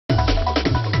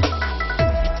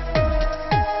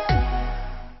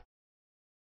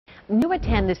New at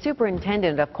 10, the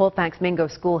superintendent of Colfax-Mingo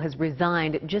School has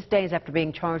resigned just days after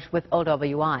being charged with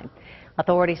OWI.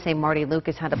 Authorities say Marty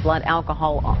Lucas had a blood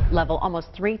alcohol level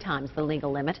almost 3 times the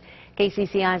legal limit.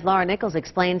 KCCI's Laura Nichols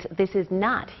explains this is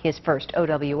not his first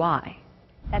OWI.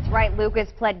 That's right. Lucas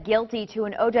pled guilty to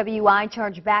an OWI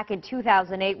charge back in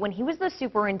 2008 when he was the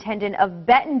superintendent of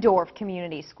Bettendorf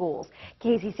Community Schools.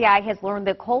 KCCI has learned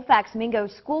the Colfax-Mingo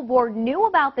School Board knew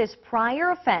about this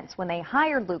prior offense when they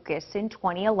hired Lucas in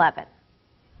 2011.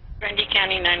 Grundy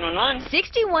County 911.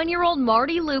 61-year-old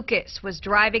Marty Lucas was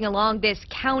driving along this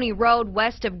county road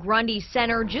west of Grundy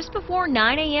Center just before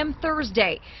 9 a.m.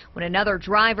 Thursday when another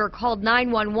driver called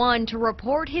 911 to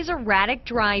report his erratic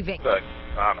driving.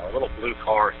 A little blue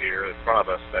car here in front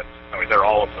of us they're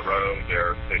all over the road.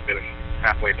 They've been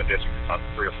halfway in the district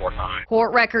 3 or 4 times.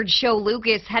 Court records show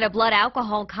Lucas had a blood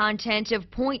alcohol content of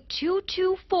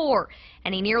 .224,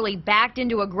 and he nearly backed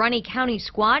into a Grundy County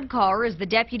squad car as the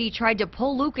deputy tried to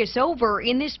pull Lucas over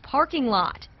in this parking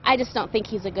lot. I just don't think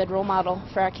he's a good role model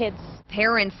for our kids.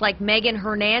 Parents like Megan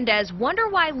Hernandez wonder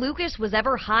why Lucas was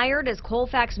ever hired as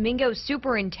Colfax-Mingo's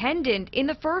superintendent in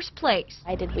the first place.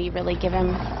 Why did we really give him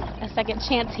a second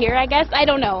chance here, I guess? I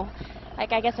don't know. I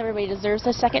guess everybody deserves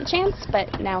a second chance,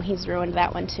 but now he's ruined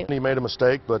that one too. He made a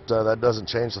mistake, but that doesn't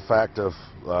change the fact of,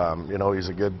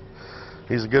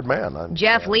 he's a good man.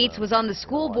 Jeff Leitz was on the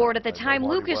school board at the time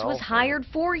Lucas was hired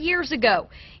 4 years ago.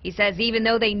 He says even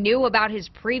though they knew about his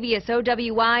previous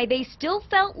OWI, they still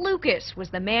felt Lucas was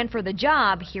the man for the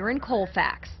job here in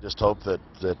Colfax. Just hope that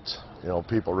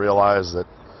people realize that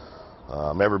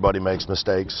everybody makes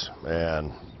mistakes,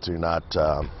 and to not,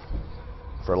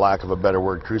 for lack of a better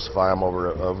word, crucify him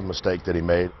over a mistake that he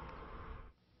made.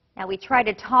 Now, we tried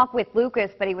to talk with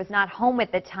Lucas, but he was not home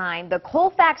at the time. The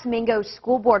Colfax-Mingo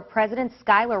School Board President,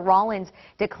 Skylar Rollins,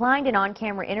 declined an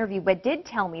on-camera interview, but did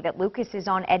tell me that Lucas is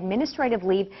on administrative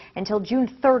leave until June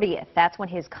 30th. That's when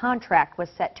his contract was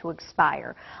set to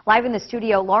expire. Live in the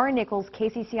studio, Laura Nichols,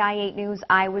 KCCI 8 News,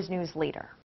 Iowa's news leader.